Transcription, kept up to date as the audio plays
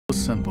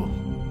Simple.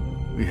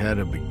 We had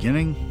a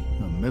beginning,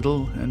 a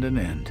middle, and an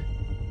end.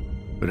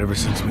 But ever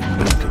since we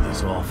moved to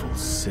this awful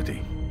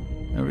city,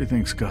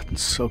 everything's gotten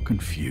so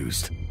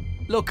confused.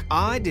 Look,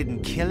 I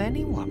didn't kill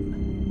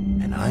anyone.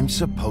 And I'm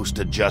supposed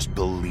to just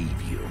believe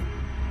you.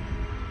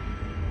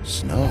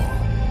 Snow.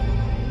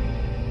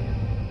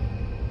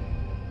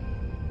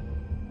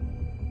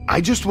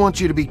 I just want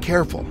you to be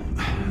careful.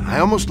 I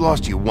almost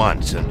lost you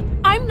once,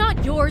 and... I'm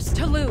not yours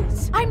to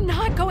lose. I'm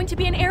not going to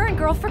be an errand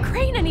girl for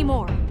Crane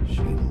anymore. She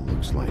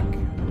looks like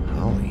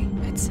Holly.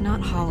 It's not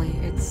Holly,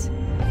 it's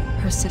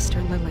her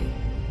sister Lily.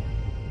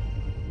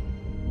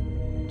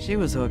 She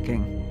was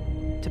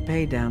hooking to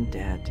pay down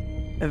debt.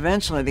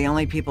 Eventually, the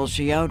only people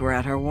she owed were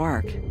at her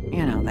work.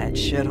 You know, that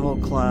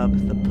shithole club,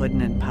 the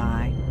Puddin' and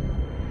Pie.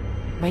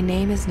 My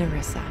name is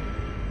Nerissa.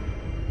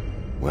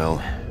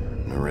 Well,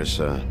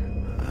 Nerissa,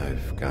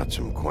 I've got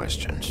some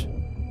questions.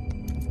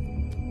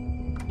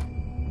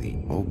 The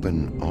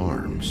open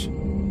arms.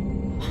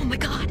 Oh my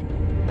god.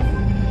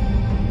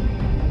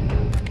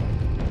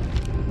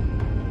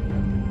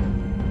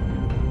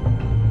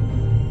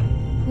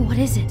 What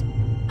is it?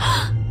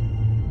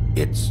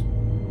 It's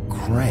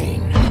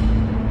Crane.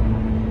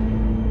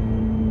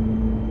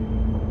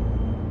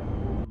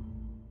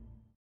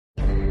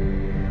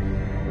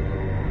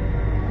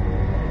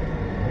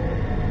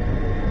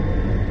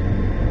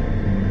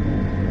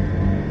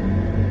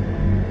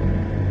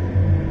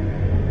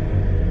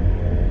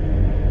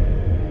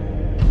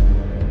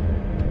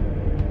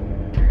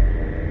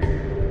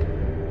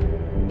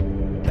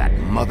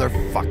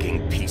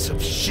 Motherfucking piece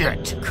of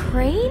shit!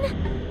 Crane?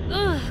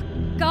 Ugh,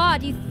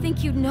 God, you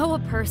think you know a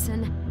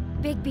person.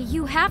 Bigby,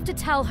 you have to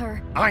tell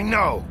her. I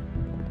know!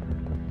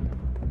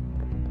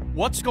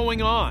 What's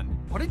going on?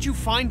 What did you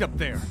find up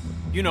there?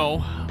 You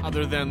know,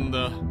 other than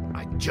the...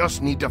 I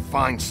just need to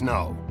find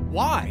Snow.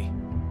 Why?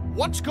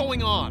 What's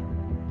going on?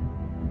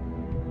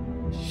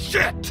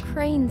 Shit!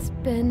 Crane's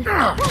been...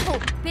 Whoa,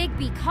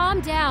 Bigby,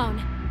 calm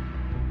down.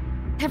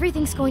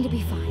 Everything's going to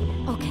be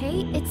fine,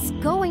 okay? It's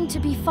going to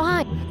be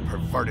fine.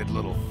 Perverted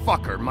little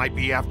fucker might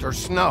be after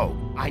Snow.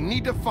 I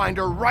need to find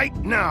her right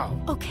now.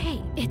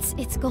 Okay, it's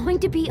going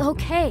to be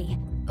okay.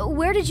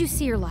 Where did you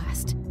see her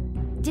last?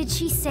 Did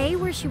she say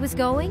where she was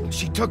going?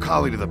 She took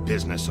Holly to the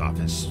business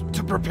office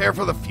to prepare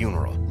for the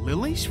funeral.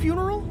 Lily's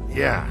funeral?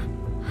 Yeah.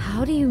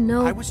 How do you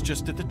know? I was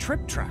just at the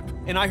Trip Trap,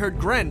 and I heard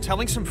Gren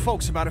telling some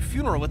folks about a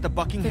funeral at the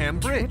Buckingham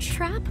Bridge.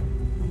 Trip Trap?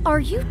 Are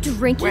you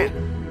drinking?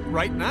 When?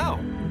 Right now.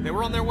 They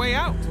were on their way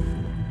out.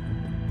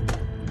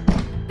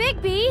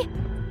 Bigby!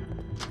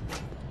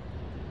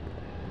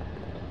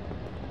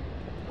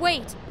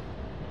 Wait.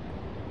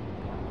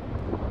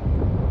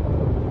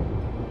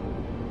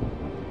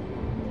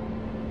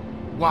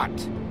 What?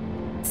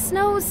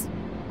 Snow's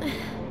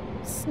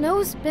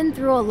been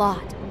through a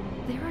lot.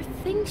 There are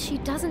things she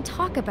doesn't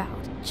talk about.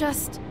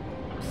 Just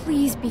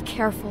please be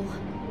careful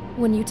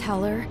when you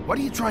tell her. What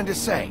are you trying to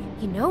say?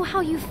 You know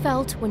how you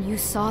felt when you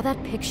saw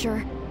that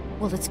picture?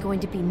 Well, it's going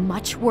to be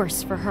much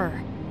worse for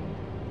her.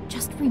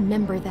 Just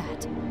remember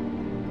that.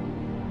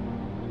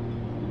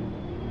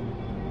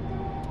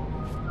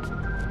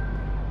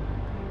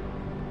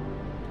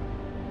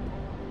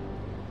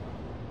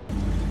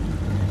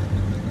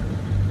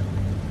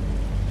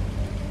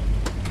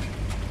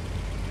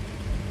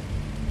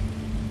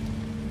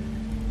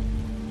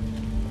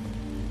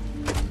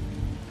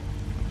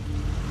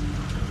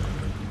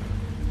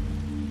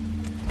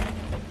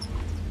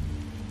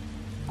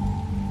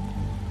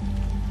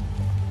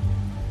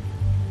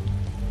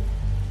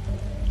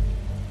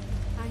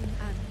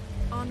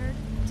 Honored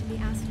to be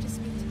asked to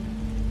speak to you.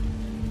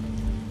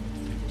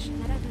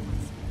 Tradition that everyone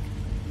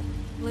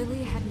spoke.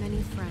 Lily had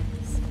many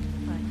friends,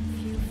 but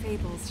few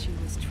fables she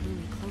was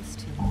truly close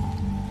to.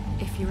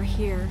 If you were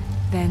here,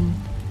 then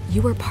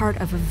you were part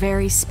of a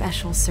very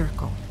special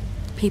circle.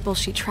 People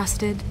she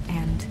trusted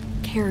and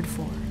cared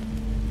for.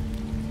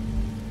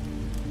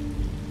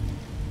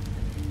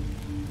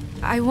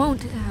 I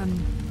won't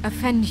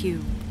offend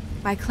you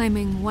by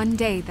claiming one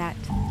day that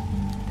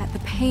the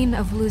pain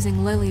of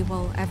losing Lily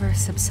will ever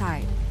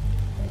subside.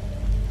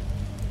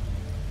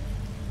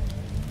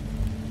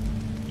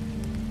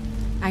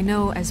 I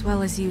know as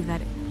well as you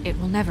that it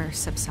will never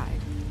subside.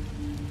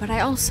 But I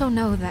also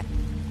know that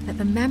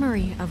the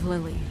memory of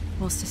Lily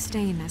will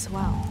sustain as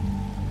well.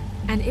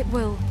 And it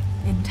will,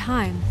 in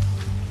time,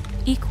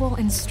 equal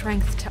in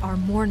strength to our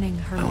mourning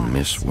her loss. I'll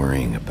miss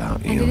worrying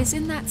about you. And it is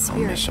in that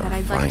spirit that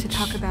I'd like to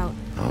talk about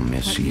I'll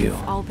miss what you.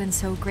 you've all been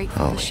so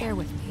grateful Holly. to share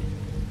with me.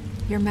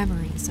 Your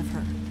memories of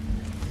her.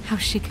 How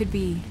she could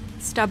be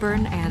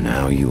stubborn and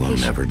Now you will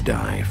patient, never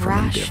die from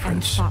rash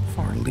indifference and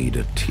thoughtful. or lead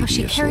a How tedious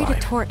she carried life.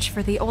 a torch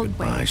for the old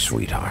Goodbye, ways,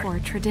 sweetheart. for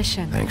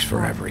tradition. Thanks for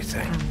for,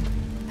 everything.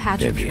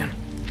 Pageantry. Vivian.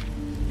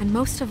 And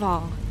most of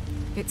all,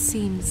 it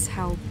seems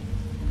how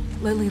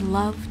Lily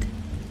loved,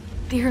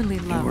 dearly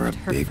You loved were a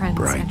her big, friends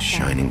bright, and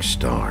shining family.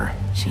 star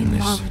She in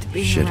this loved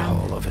being shithole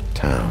around of a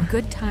town. in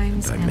good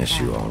times And I and miss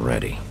you bad.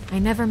 already. I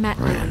never met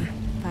Ren. Lily,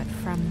 but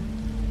from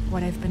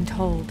what I've been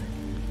told,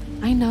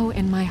 I know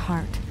in my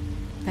heart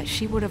that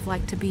she would have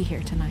liked to be here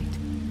tonight.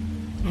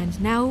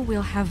 And now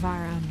we'll have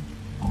our,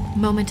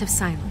 moment of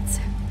silence.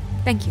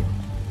 Thank you.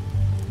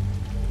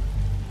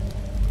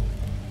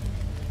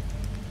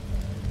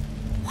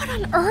 What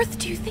on earth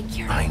do you think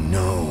you're— I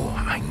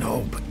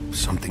know, but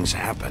something's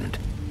happened.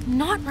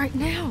 Not right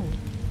now.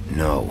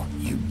 No,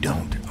 you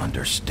don't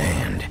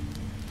understand.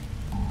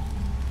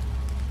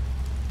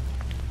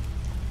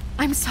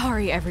 I'm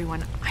sorry,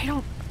 everyone. I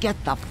don't—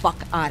 Get the fuck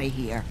out of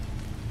here.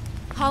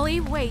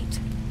 Holly, wait.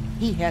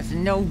 He has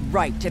no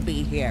right to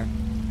be here.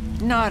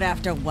 Not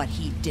after what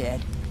he did.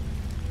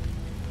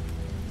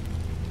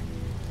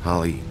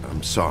 Holly,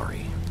 I'm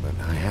sorry, but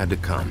I had to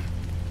come.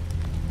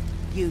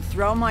 You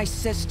throw my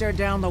sister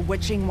down the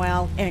witching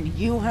well, and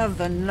you have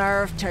the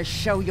nerve to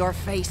show your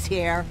face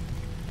here?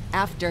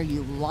 After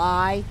you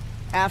lie?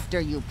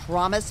 After you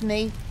promise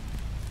me?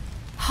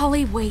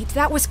 Holly, wait.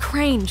 That was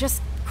Crane.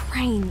 Just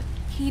Crane.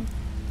 He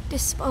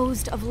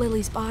disposed of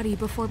Lily's body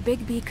before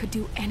Bigby could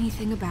do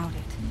anything about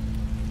it.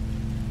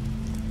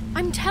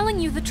 I'm telling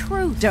you the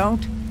truth.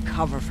 Don't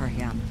cover for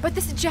him. But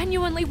this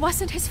genuinely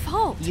wasn't his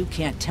fault. You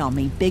can't tell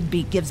me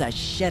Bigby gives a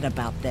shit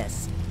about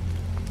this.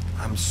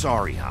 I'm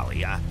sorry,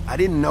 Holly. I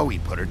didn't know he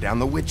put her down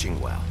the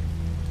witching well.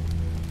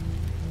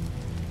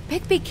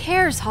 Bigby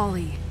cares,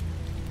 Holly.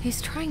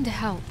 He's trying to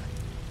help.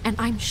 And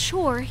I'm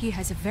sure he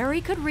has a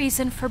very good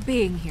reason for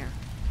being here.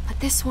 But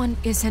this one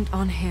isn't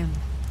on him.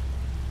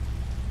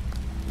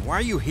 Why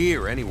are you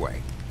here,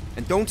 anyway?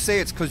 And don't say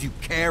it's because you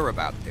care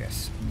about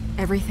this.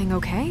 Everything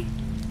okay?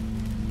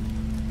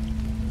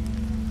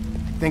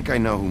 I think I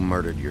know who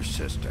murdered your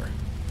sister.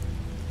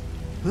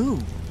 Who?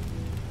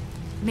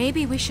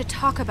 Maybe we should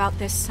talk about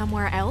this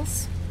somewhere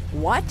else?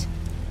 What?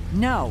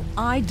 No,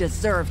 I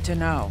deserve to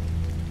know.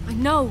 I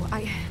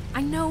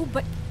know,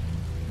 but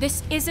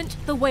this isn't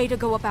the way to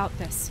go about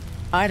this.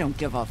 I don't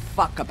give a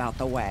fuck about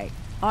the way.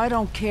 I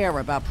don't care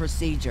about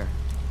procedure.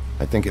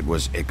 I think it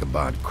was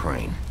Ichabod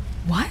Crane.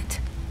 What?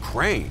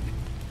 Crane?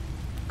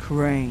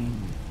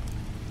 Crane.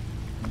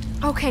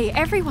 Okay,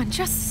 everyone,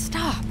 just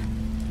stop.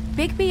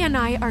 Bigby and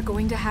I are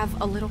going to have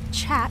a little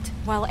chat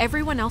while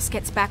everyone else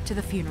gets back to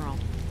the funeral.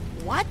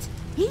 What?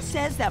 He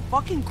says that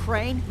fucking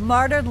Crane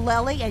murdered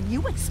Lily and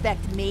you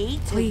expect me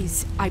to—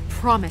 Please, I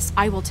promise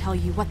I will tell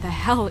you what the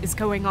hell is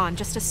going on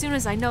just as soon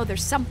as I know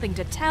there's something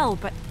to tell,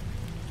 but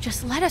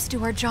just let us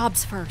do our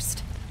jobs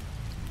first.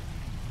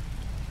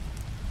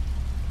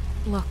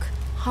 Look,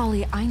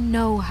 Holly, I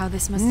know how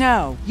this must—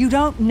 No, you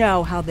don't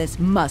know how this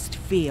must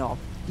feel.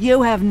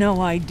 You have no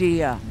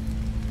idea.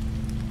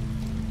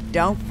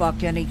 Don't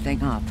fuck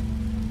anything up.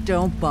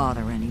 Don't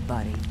bother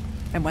anybody.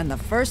 And when the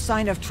first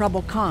sign of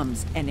trouble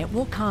comes, and it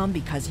will come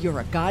because you're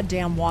a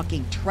goddamn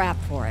walking trap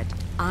for it,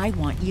 I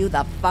want you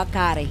the fuck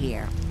out of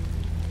here.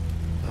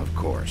 Of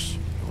course.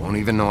 You won't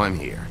even know I'm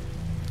here.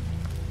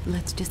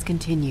 Let's just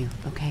continue,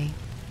 okay?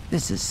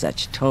 This is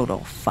such total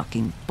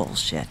fucking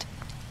bullshit.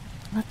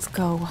 Let's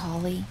go,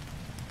 Holly.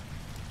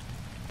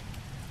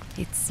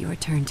 It's your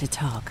turn to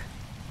talk.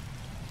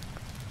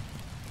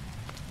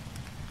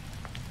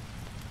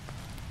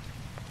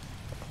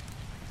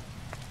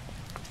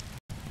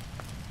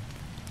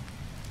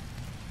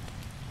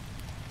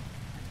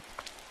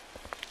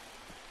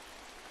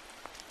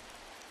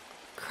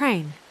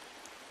 Crane.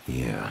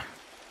 Yeah.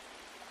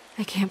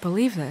 I can't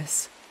believe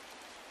this.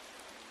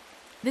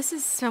 This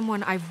is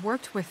someone I've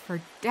worked with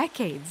for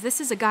decades. This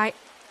is a guy—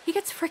 he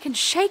gets frickin'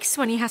 shakes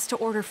when he has to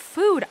order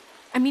food.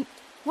 I mean,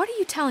 what are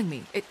you telling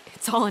me?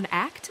 It's all an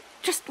act?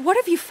 Just what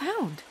have you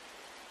found?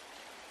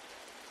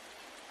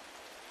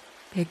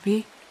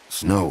 Bigby?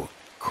 Snow,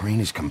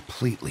 Crane is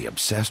completely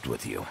obsessed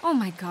with you. Oh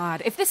my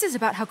god, if this is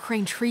about how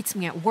Crane treats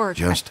me at work—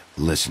 Just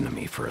listen to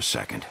me for a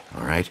second,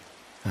 all right?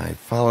 I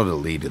followed a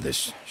lead to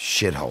this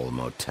shithole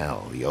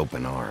motel, the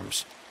Open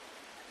Arms.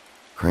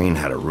 Crane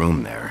had a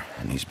room there,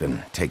 and he's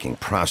been taking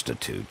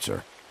prostitutes,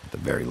 or at the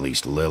very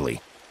least Lily,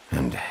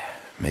 and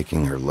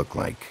making her look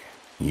like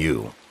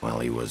you while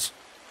he was—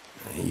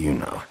 you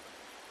know.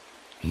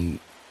 He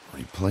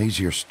replays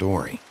your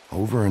story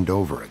over and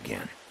over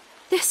again.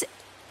 This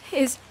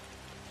is—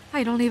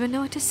 I don't even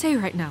know what to say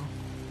right now.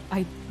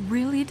 I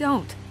really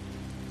don't.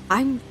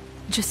 I'm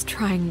just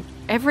trying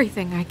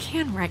everything I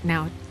can right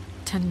now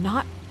to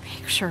not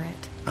picture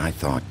it. I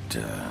thought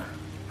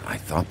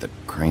that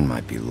Crane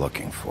might be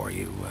looking for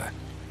you.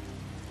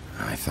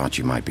 I thought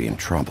you might be in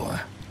trouble.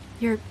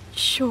 You're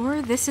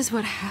sure this is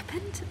what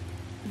happened?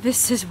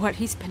 This is what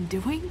he's been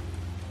doing?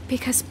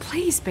 Because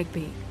please,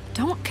 Bigby,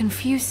 don't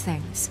confuse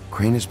things.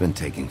 Crane has been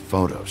taking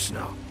photos,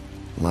 Snow.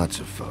 Lots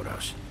of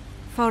photos.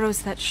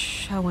 Photos that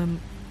show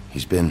him—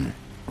 He's been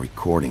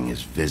recording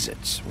his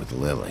visits with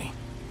Lily.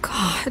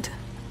 God.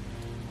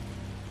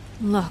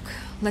 Look,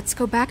 let's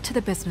go back to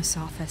the business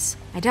office.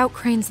 I doubt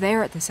Crane's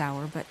there at this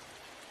hour, but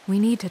we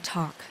need to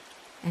talk.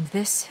 And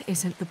this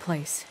isn't the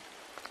place.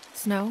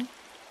 Snow?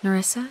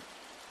 Nerissa?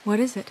 What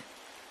is it?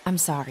 I'm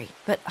sorry,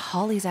 but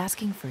Holly's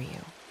asking for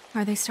you.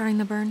 Are they starting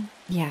the burn?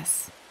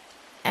 Yes.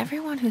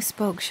 Everyone who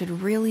spoke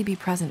should really be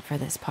present for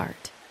this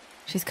part.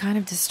 She's kind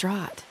of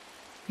distraught.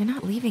 You're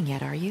not leaving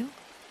yet, are you?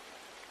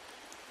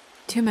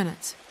 2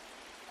 minutes.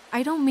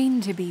 I don't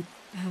mean to be,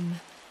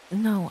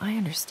 No, I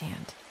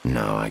understand.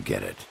 No, I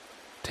get it.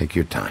 Take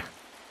your time.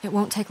 It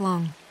won't take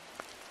long.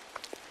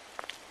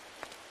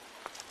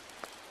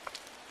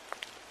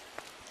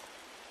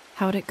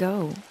 How'd it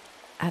go?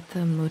 At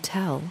the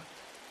motel?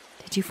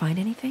 Did you find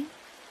anything?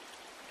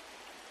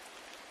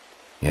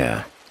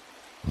 Yeah.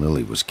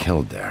 Lily was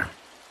killed there.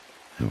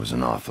 It was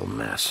an awful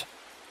mess.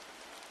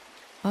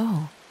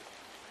 Oh.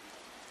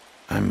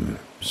 I'm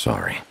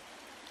sorry.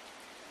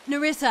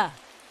 Nerissa!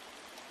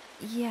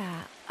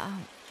 Yeah,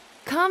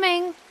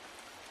 coming!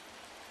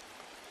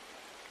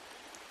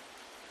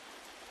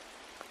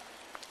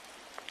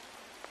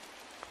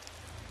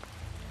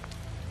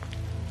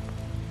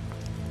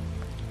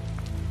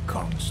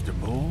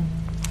 Constable?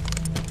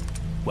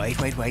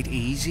 Wait,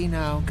 easy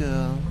now,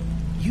 girl.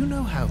 You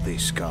know how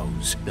this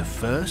goes. The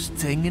first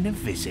thing in a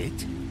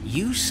visit,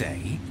 you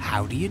say,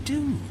 how do you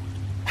do?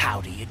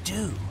 How do you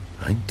do?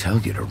 I'd tell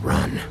you to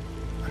run,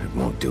 but it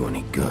won't do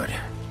any good.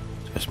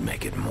 Just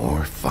make it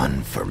more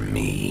fun for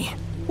me.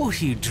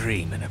 What are you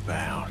dreaming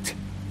about?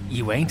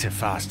 You ain't a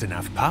fast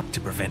enough pup to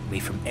prevent me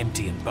from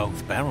emptying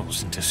both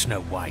barrels into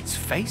Snow White's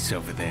face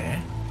over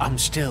there. I'm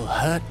still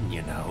hurting,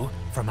 you know,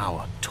 from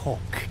our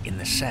talk in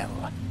the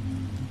cell.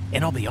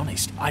 And I'll be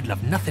honest, I'd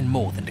love nothing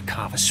more than to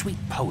carve a sweet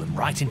poem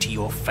right into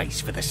your face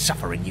for the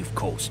suffering you've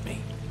caused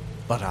me.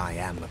 But I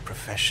am a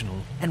professional,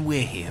 and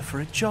we're here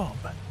for a job.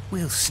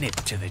 We'll snip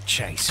to the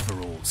chase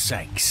for all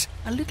sakes.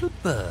 A little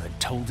bird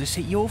told us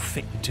that you're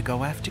fitting to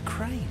go after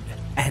Crane.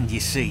 And you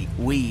see,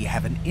 we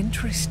have an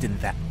interest in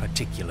that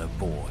particular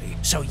boy.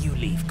 So you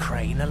leave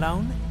Crane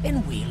alone,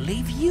 and we'll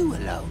leave you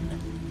alone.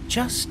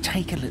 Just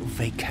take a little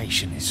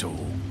vacation is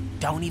all.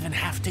 Don't even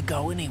have to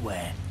go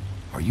anywhere.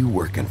 Are you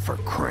working for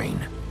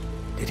Crane?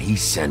 Did he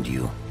send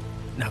you?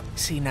 No,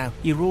 see now,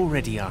 you're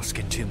already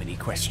asking too many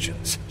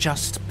questions.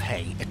 Just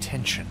pay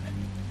attention.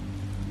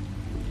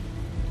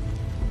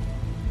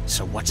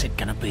 So what's it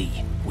gonna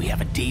be? We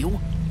have a deal?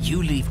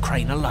 You leave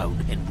Crane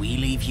alone, and we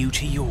leave you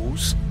to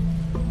yours?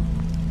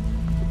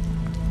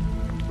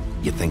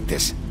 You think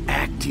this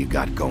act you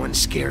got going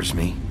scares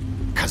me?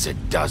 'Cause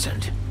it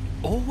doesn't.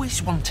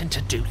 Always wanting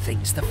to do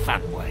things the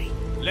fun way.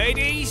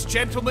 Ladies,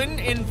 gentlemen,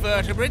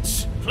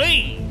 invertebrates,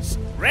 please,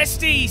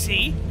 rest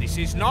easy. This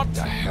is not... What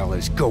the hell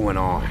is going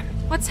on?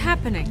 What's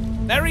happening?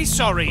 Very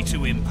sorry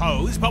to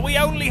impose, but we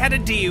only had a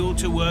deal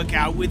to work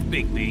out with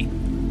Bigby.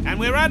 And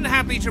we're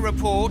unhappy to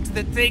report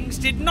that things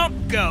did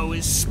not go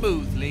as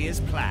smoothly as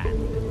planned.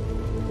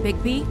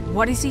 Bigby,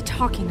 what is he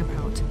talking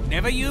about?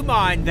 Never you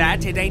mind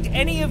that, it ain't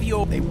any of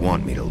your... They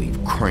want me to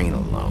leave Crane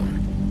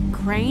alone.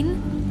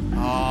 Crane?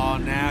 Oh,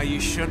 now you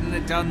shouldn't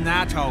have done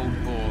that,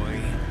 old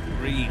boy.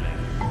 Really.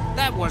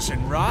 That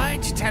wasn't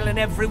right, telling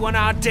everyone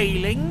our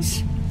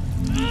dealings.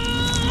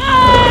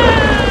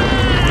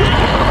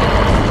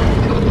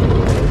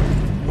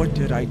 What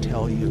did I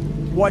tell you?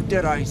 What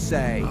did I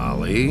say?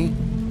 Ollie?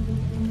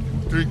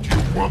 Think you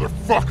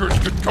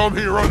motherfuckers could come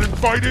here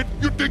uninvited?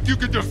 You think you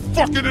could just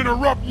fucking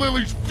interrupt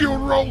Lily's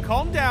funeral?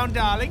 Calm down,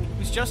 darling. It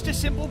was just a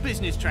simple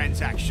business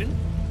transaction.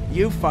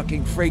 You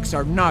fucking freaks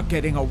are not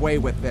getting away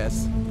with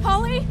this.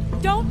 Holly,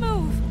 don't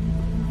move!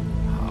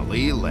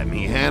 Ollie, let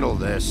me handle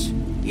this.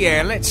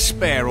 Yeah, let's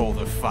spare all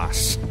the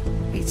fuss.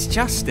 It's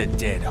just a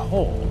dead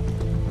haul.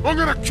 I'm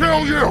gonna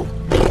kill you!